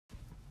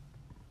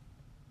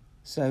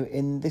So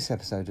in this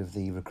episode of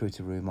the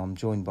Recruiter Room, I'm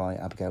joined by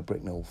Abigail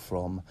Britnell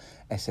from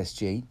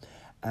SSG,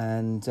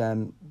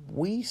 and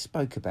we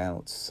spoke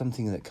about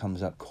something that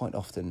comes up quite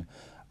often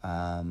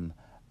when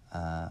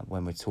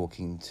we're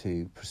talking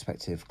to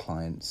prospective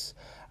clients,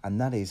 and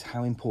that is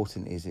how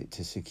important is it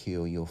to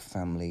secure your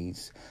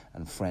family's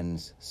and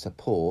friends'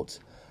 support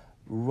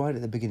right at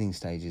the beginning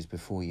stages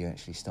before you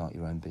actually start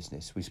your own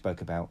business. We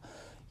spoke about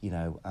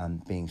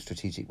being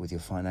strategic with your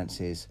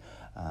finances,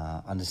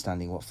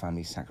 understanding what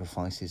family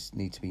sacrifices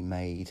need to be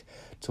made,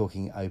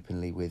 talking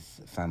openly with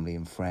family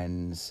and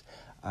friends,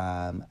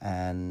 I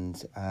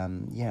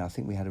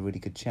think we had a really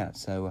good chat,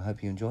 so I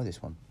hope you enjoy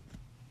this one.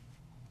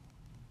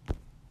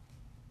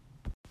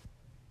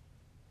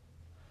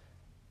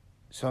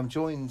 So I'm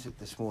joined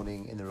this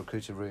morning in the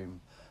Recruiter Room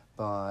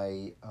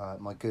by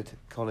my good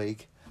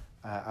colleague,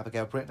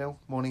 Abigail Britnell.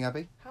 Morning,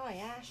 Abby. Hi,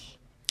 Ash.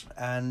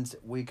 And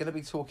we're going to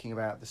be talking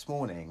about this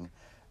morning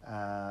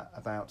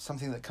about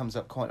something that comes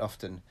up quite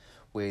often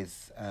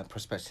with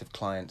prospective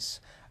clients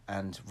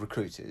and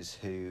recruiters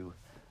who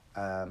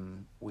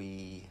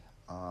we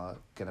are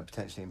going to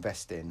potentially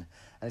invest in.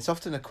 And it's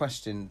often a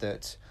question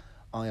that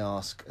I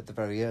ask at the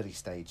very early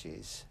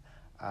stages,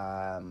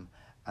 and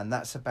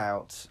that's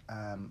about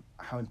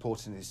how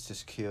important it is to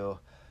secure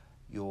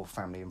your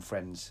family and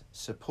friends'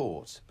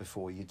 support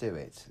before you do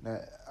it.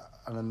 Now,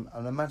 and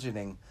I'm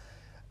imagining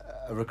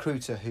a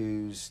recruiter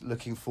who's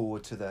looking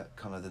forward to the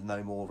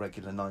no more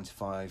regular 9 to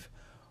 5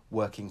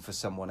 working for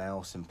someone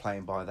else and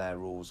playing by their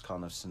rules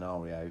kind of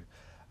scenario.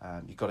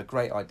 You've got a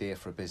great idea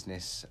for a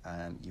business,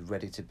 you're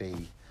ready to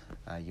be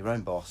your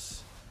own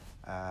boss,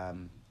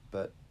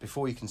 but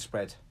before you can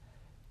spread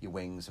your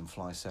wings and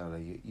fly solo,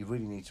 you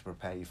really need to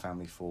prepare your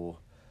family for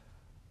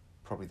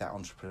probably that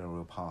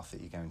entrepreneurial path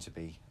that you're going to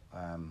be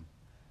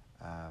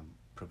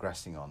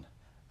progressing on.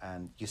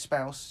 And your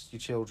spouse, your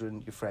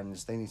children, your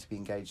friends, they need to be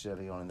engaged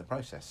early on in the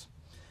process.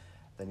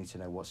 They need to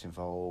know what's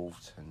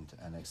involved and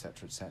et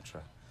cetera, et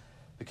cetera.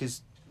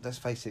 Because, let's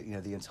face it,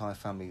 the entire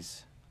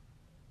family's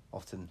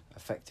often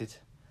affected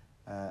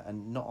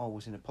and not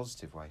always in a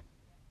positive way.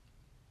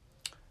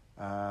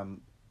 Yeah,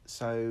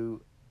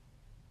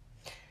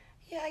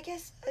 I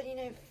guess,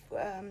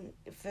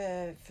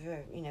 for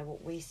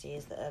what we see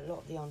is that a lot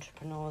of the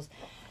entrepreneurs,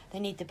 they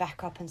need the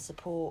backup and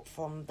support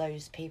from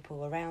those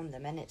people around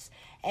them, and it's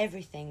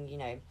everything,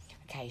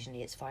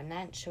 occasionally it's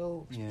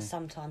financial,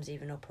 sometimes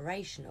even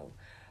operational,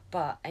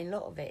 but a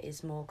lot of it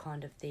is more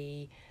kind of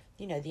the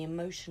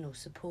emotional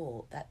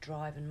support, that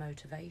drive and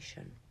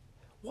motivation.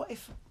 I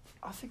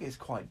think it's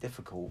quite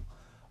difficult.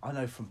 I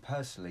know from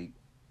personally,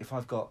 if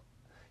you've got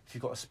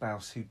a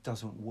spouse who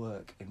doesn't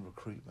work in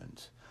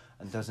recruitment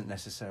and doesn't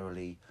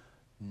necessarily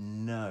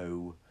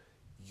know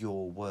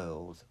your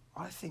world,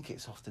 I think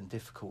it's often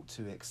difficult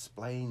to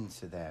explain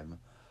to them,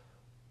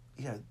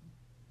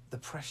 the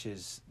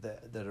pressures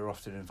that are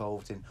often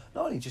involved in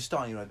not only just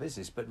starting your own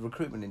business, but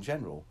recruitment in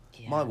general.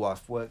 Yeah. My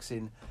wife works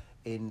in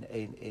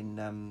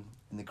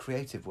the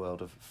creative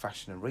world of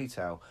fashion and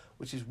retail,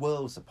 which is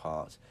worlds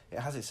apart. It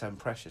has its own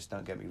pressures,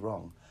 don't get me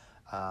wrong.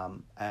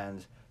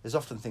 And there's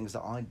often things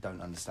that I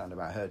don't understand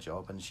about her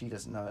job, and she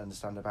doesn't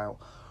understand about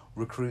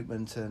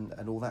recruitment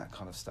and all that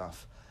kind of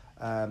stuff.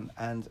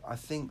 And I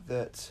think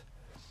that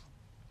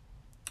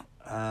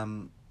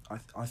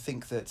I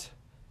think that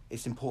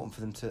it's important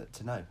for them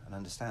to know and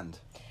understand.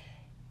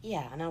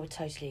 Yeah, and I would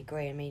totally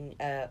agree. I mean,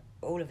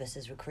 all of us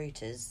as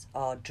recruiters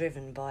are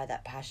driven by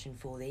that passion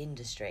for the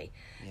industry.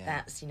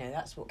 Yeah.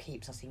 That's what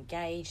keeps us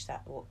engaged.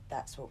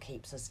 That's what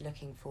keeps us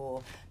looking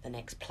for the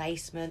next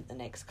placement, the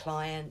next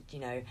client.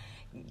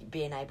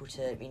 Being able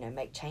to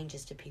make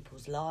changes to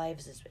people's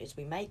lives as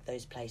we make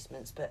those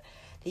placements. But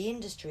the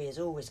industry is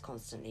always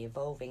constantly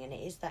evolving, and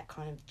it is that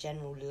kind of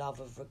general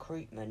love of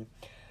recruitment,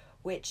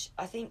 which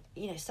I think,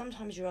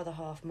 sometimes your other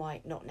half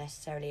might not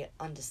necessarily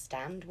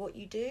understand what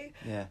you do,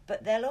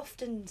 but they'll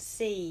often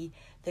see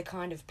the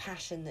kind of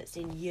passion that's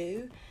in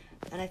you.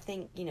 And I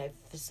think,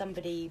 for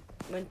somebody,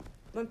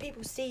 when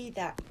people see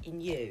that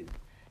in you,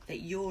 that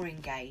you're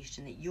engaged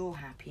and that you're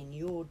happy and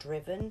you're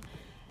driven,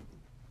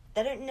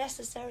 they don't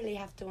necessarily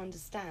have to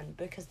understand,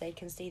 because they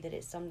can see that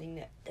it's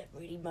something that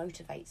really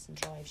motivates and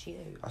drives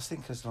you. I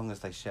think as long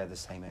as they share the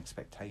same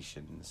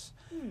expectations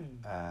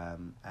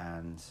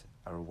and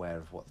are aware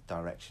of what the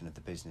direction of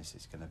the business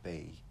is going to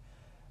be,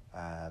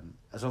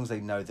 as long as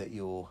they know that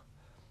you're,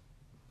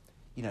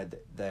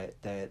 they're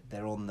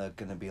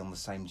going to be on the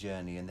same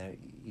journey, and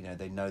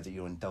they know that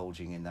you're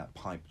indulging in that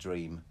pipe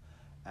dream,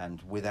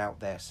 and without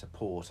their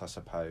support, I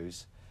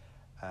suppose,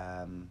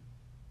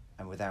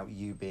 and without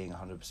you being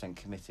 100%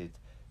 committed,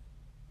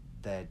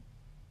 their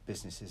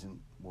business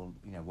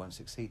won't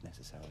succeed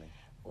necessarily.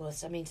 Well,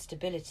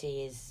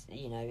 stability is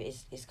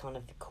kind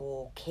of the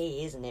core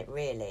key, isn't it,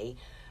 really?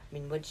 I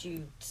mean, once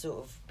you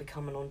sort of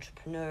become an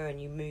entrepreneur and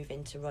you move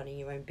into running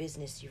your own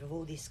business, you have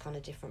all these kind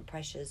of different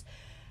pressures,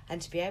 and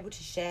to be able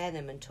to share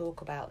them and talk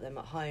about them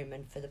at home,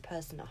 and for the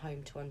person at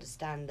home to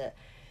understand that,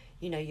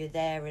 you're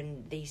there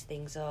and these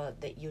things are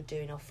that you're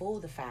doing are for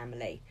the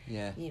family.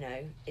 Yeah.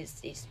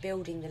 It's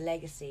building the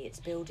legacy, it's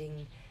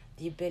building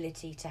the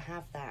ability to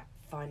have that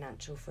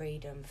financial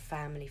freedom,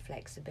 family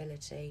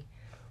flexibility.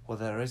 Well,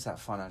 there is that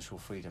financial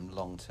freedom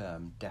long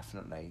term,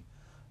 definitely,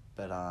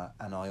 but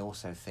and I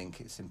also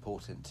think it's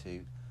important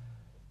to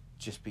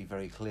just be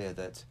very clear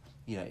that,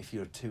 you know, if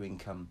you're a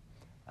two-income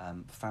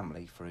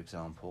family, for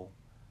example,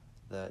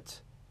 that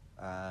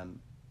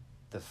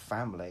the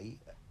family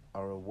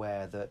are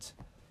aware that,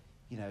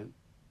 you know,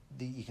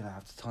 you're going to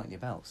have to tighten your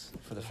belts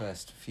for the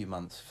first few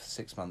months,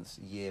 6 months,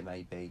 a year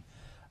maybe,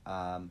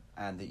 and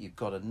that you've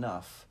got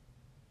enough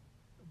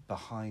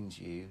behind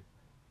you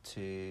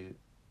to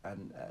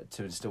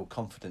instill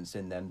confidence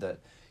in them that,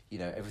 you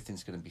know,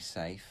 everything's going to be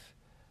safe,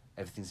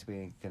 everything's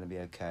going to be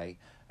okay,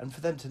 and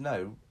for them to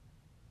know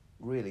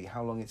really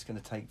how long it's going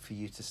to take for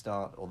you to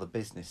start, or the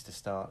business to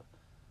start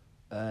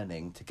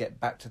earning, to get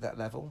back to that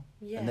level,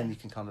 and then you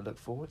can kind of look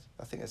forward.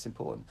 I think that's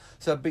important.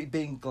 So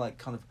being like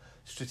kind of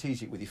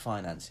strategic with your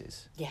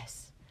finances.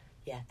 Yes,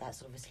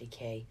 that's obviously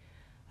key.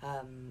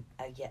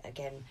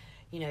 Again,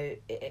 you know,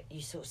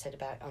 you sort of said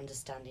about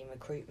understanding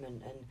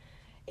recruitment, and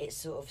it's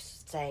sort of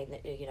saying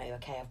that, you know,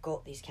 okay, I've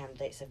got these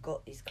candidates, I've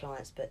got these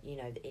clients, but, you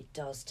know, it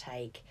does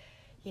take,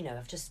 you know,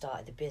 I've just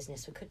started the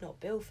business, we could not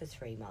bill for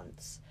 3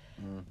 months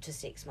to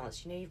 6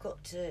 months. You know, you've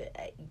got to,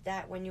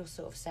 that when you're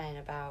sort of saying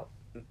about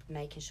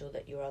making sure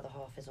that your other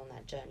half is on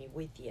that journey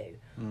with you,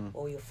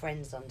 or your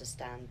friends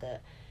understand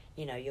that,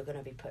 you know, you're going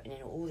to be putting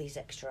in all these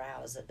extra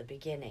hours at the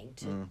beginning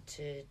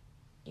to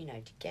you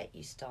know, to get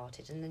you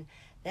started, and then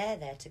they're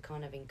there to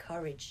kind of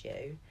encourage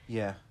you.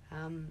 Yeah.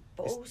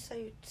 But also,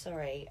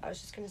 sorry, I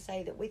was just going to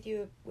say that with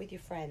your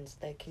friends,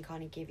 they can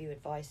kind of give you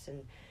advice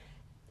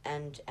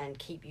and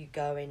keep you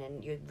going,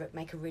 and you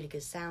make a really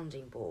good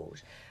sounding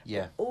board.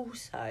 Yeah. But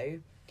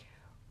also,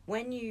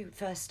 when you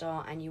first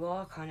start and you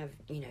are kind of,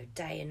 you know,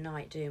 day and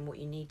night doing what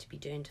you need to be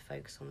doing to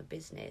focus on the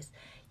business,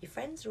 your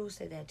friends are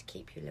also there to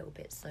keep you a little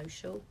bit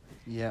social.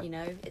 Yeah. You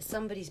know, it's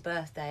somebody's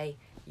birthday,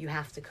 you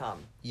have to come.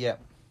 Yeah.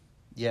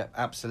 Yeah,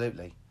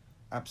 absolutely.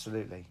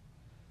 Absolutely.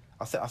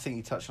 I think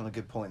you touched on a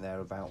good point there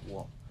about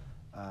what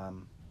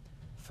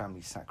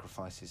family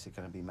sacrifices are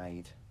going to be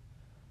made.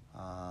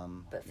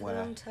 But for the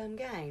long-term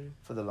game.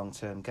 For the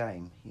long-term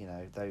game, you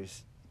know,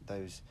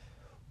 those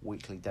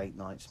weekly date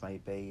nights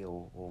maybe,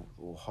 or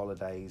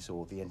holidays,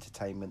 or the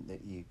entertainment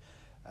that you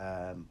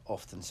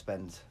often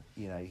spend,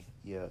 you know,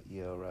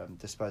 your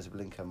disposable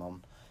income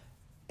on,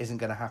 isn't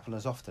going to happen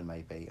as often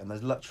maybe. And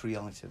those luxury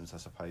items, I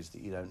suppose,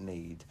 that you don't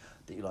need,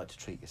 that you like to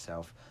treat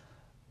yourself,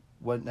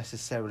 won't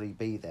necessarily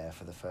be there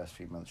for the first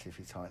few months if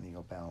you're tightening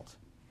your belt.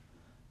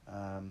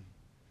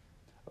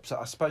 So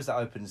I suppose that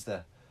opens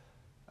the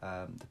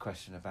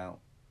question about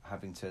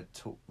having to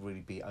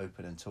really be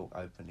open and talk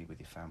openly with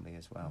your family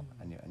as well,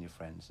 and your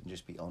friends, and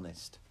just be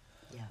honest.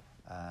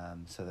 Yeah.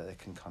 So that they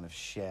can kind of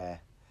share,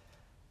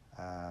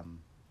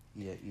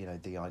 you know,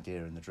 the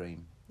idea and the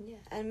dream. Yeah,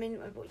 I mean,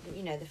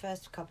 you know, the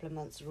first couple of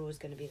months are always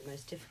going to be the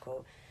most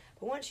difficult,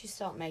 but once you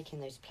start making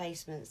those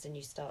placements and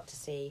you start to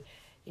see,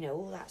 you know,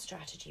 all that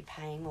strategy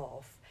paying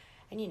off,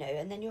 and, you know,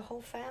 and then your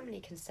whole family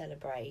can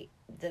celebrate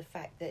the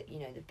fact that, you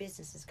know, the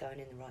business is going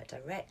in the right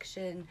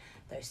direction,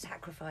 those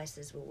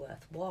sacrifices were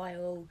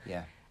worthwhile.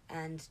 Yeah.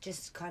 And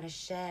just kind of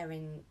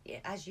sharing,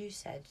 as you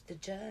said, the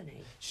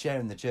journey.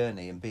 Sharing the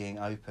journey and being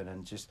open,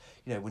 and just,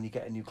 you know, when you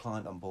get a new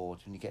client on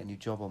board, when you get a new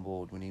job on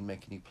board, when you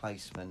make a new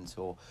placement,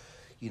 or,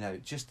 you know,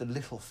 just the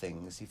little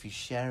things, if you're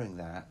sharing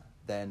that,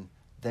 then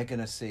they're going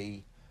to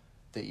see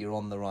that you're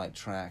on the right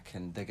track,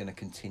 and they're going to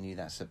continue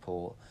that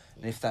support.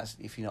 Yeah. And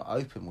if you're not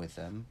open with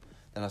them,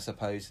 then I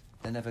suppose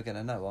they're never going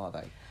to know, are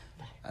they?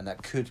 No. And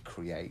that could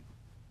create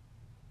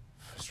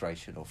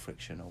frustration or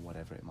friction or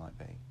whatever it might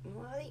be.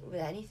 Well, I think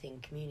with anything,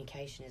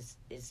 communication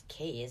is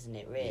key, isn't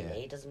it, really?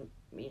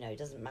 Yeah. It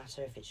doesn't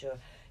matter if it's your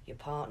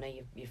partner,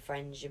 your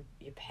friends,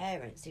 your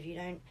parents. If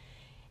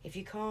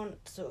you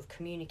can't sort of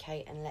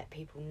communicate and let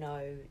people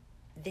know,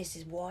 this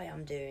is why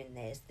I'm doing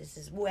this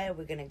is where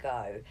we're going to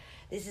go,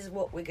 this is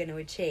what we're going to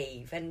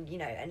achieve, and, you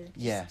know, and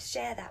just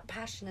share that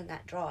passion and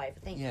that drive. I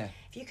think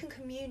if you can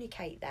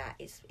communicate that,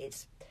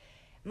 it's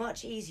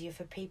much easier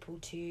for people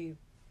to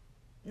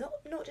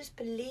not just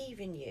believe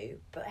in you,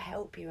 but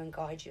help you and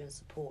guide you and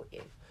support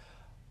you.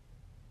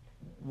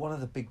 One of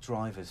the big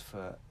drivers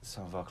for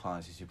some of our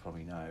clients, as you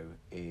probably know,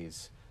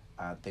 is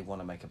they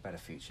want to make a better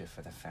future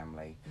for their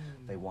family.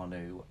 They want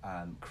to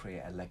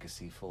create a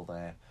legacy for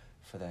their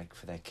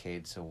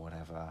kids or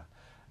whatever,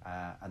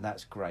 and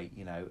that's great.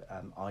 You know,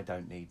 I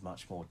don't need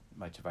much more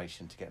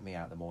motivation to get me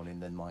out in the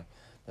morning than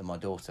my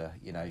daughter.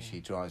 You know,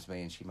 she drives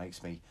me and she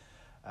makes me,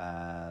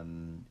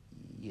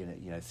 you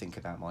know, think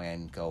about my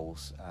end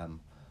goals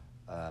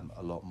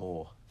a lot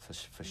more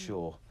for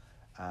sure.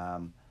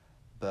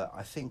 But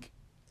I think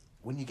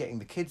when you're getting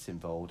the kids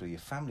involved, or your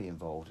family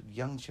involved,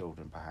 young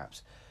children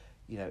perhaps,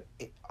 you know,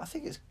 I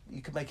think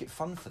you can make it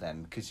fun for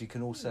them, because you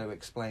can also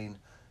explain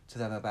to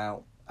them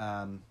about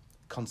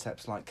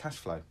concepts like cash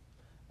flow,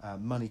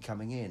 money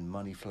coming in,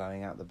 money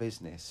flowing out the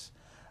business.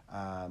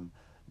 You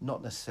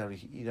don't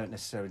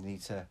necessarily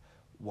need to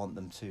want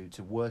them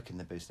to work in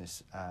the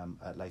business at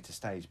a later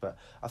stage, but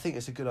I think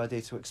it's a good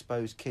idea to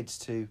expose kids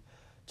to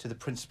to the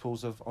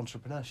principles of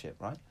entrepreneurship,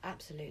 right?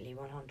 Absolutely,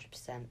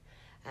 100%.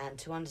 And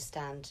to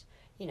understand,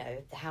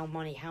 how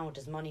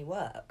does money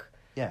work?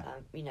 Yeah.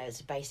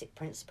 It's a basic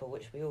principle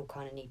which we all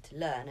kind of need to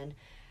learn. And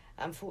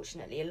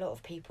unfortunately, a lot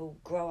of people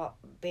grow up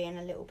being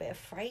a little bit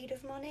afraid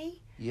of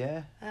money.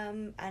 Yeah.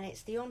 And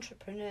it's the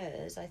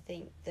entrepreneurs, I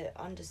think, that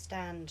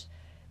understand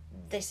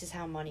this is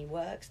how money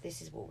works,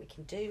 this is what we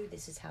can do,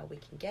 this is how we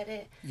can get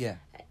it. Yeah.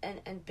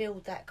 And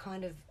build that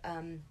kind of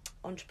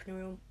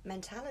entrepreneurial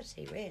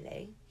mentality,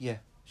 really. Yeah,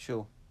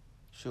 sure.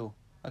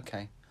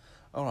 Okay.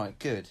 All right,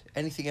 good.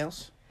 Anything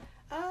else?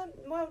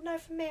 Well, no,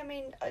 for me, I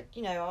mean, I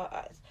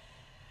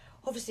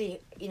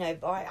obviously,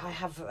 I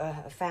have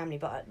a family,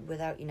 but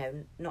without,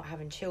 not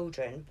having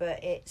children.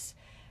 But it's,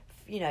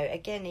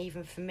 again,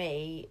 even for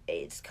me,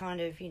 it's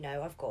kind of,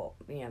 I've got,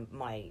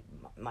 my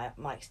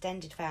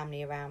extended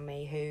family around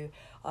me who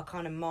are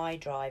kind of my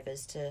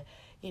drivers to,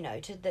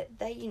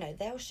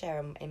 they'll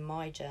share in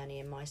my journey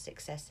and my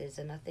successes.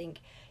 And I think,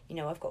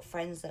 I've got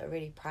friends that are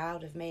really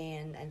proud of me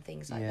and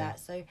things like that.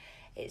 So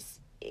it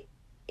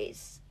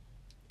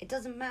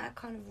doesn't matter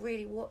kind of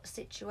really what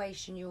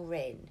situation you're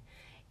in.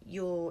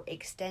 Your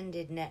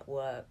extended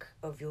network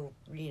of your,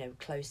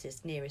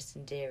 closest, nearest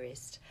and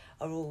dearest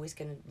are always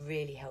going to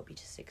really help you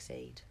to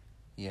succeed.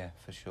 Yeah,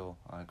 for sure.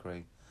 I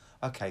agree.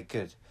 Okay,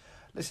 good.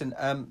 Listen,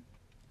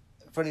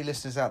 for any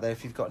listeners out there,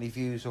 if you've got any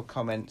views or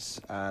comments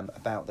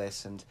about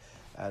this and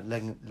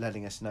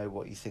letting us know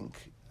what you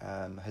think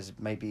has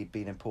maybe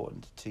been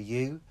important to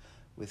you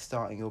with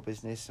starting your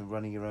business and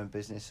running your own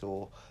business,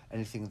 or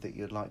anything that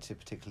you'd like to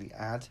particularly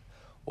add,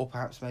 or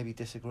perhaps maybe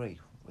disagree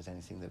with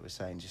anything that we're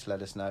saying, just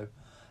let us know.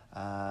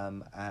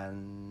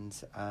 And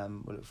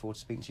we'll look forward to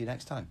speaking to you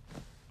next time.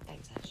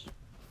 Thanks, Ash.